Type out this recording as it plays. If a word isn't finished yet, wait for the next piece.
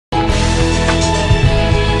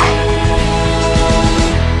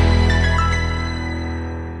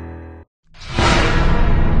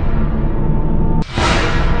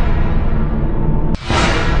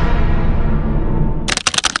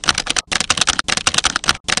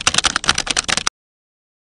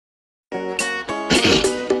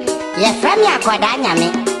Yes, from Akwada Nyame.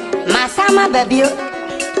 Mahama baby,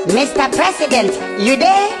 Mr. President, you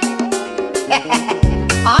there?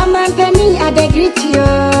 Oh man penny, I greet you.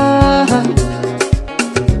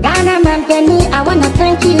 Ghana man penny, I wanna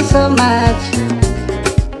thank you so much.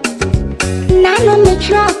 Nano me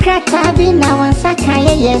try crack be now on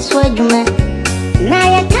Sakaya, yes, what you man.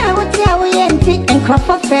 Now you can't what's your way and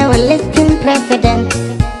Crawford Fair listing president.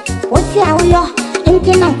 What's your way?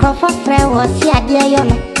 Intin and Crawford Fair was your dear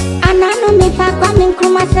young. And I know me for coming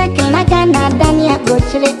Kumasa Kilagana Dania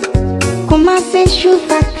Gochile Kumase Shoe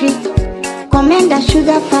Factory, Commander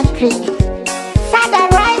Sugar Factory, Sada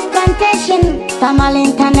Rice Plantation, Tamal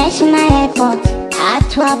International Airport,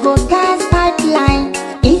 Atwabo Gas Pipeline,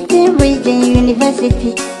 Eastern Region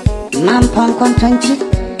University, Mampon Kontonchi,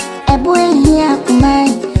 Ebue here Kumai,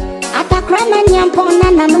 Atakrama Nyampona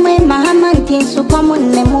Nanume Mahama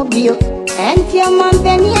Tinsupamun Nemobio, and your mom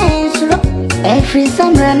Penny and every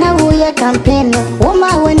summer now we a campaign.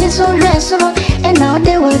 Woman when it's so restaurant, and now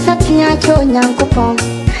they will satting at your young coupon.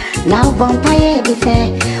 Now Bompire be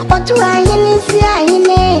say, or to I in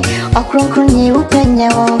Siaine, or Croncrony open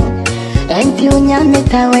your own. And you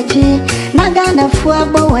Yametawachi, Nagana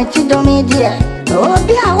Fuabo, what you don't media. Oh,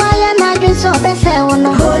 be a wire nuggets of the sound,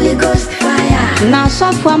 Holy Ghost fire. Now,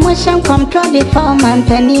 software motion control the form and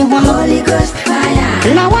penny, Holy Ghost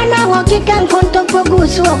fire. Now, 1 hour kick and contact for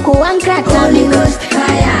goose walk one crack, Holy Ghost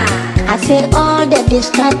fire. I say all the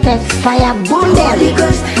distracted fire, burn them, Holy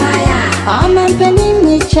Ghost fire. Oh, man, penny,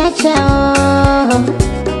 me chacha.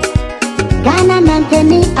 Ghana man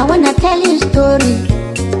penny, I wanna tell you a story.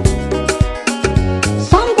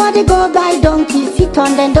 Somebody go buy donkey, sit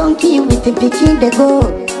on the donkey with the picking the go.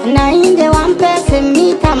 Now in the one person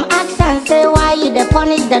meet am ask and say why you dey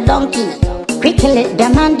punish the donkey. Quickly the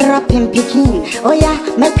man drop him picking. Oh yeah,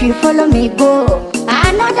 make you follow me go.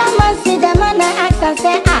 Another man see the man ask and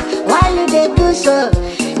say why you dey do so?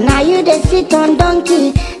 Now you dey sit on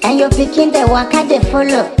donkey and you picking the waka dey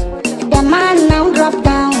follow. The man now drop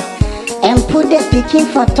down and put the picking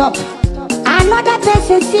for top. Another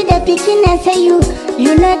person see the picking and say you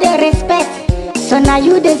know the respect. So now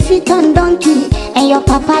you the sit on donkey and your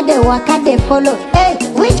papa the waka they follow. Hey,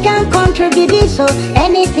 which can contribute this? So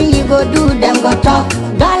anything you go do, them go talk.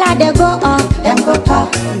 Dollar they go up, them go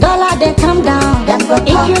talk. Dollar they come down, them go talk.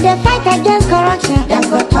 If you the fight against corruption, them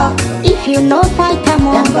go talk. If you no fight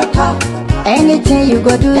them go talk. Anything you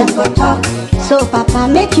go do, them go talk. So papa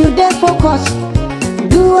make you the focus.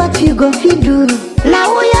 Do what you go feed do.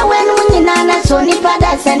 Now we are when nana so nipa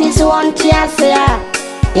that send is one tiasa.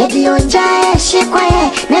 Yedi oja she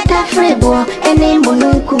kwaye neta frebo ene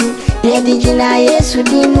mbununku. Yedi jina Yesu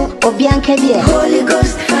dinu obianke die. Holy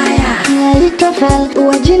Ghost fire. Little fell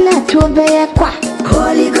wajina tuobeye kwa.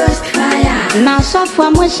 Holy Ghost fire. Now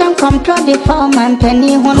software motion control the form and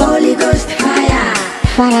penny hono. Holy Ghost fire.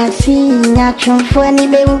 Farasi nyachumfo ni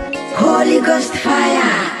bewu. Holy Ghost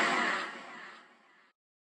fire.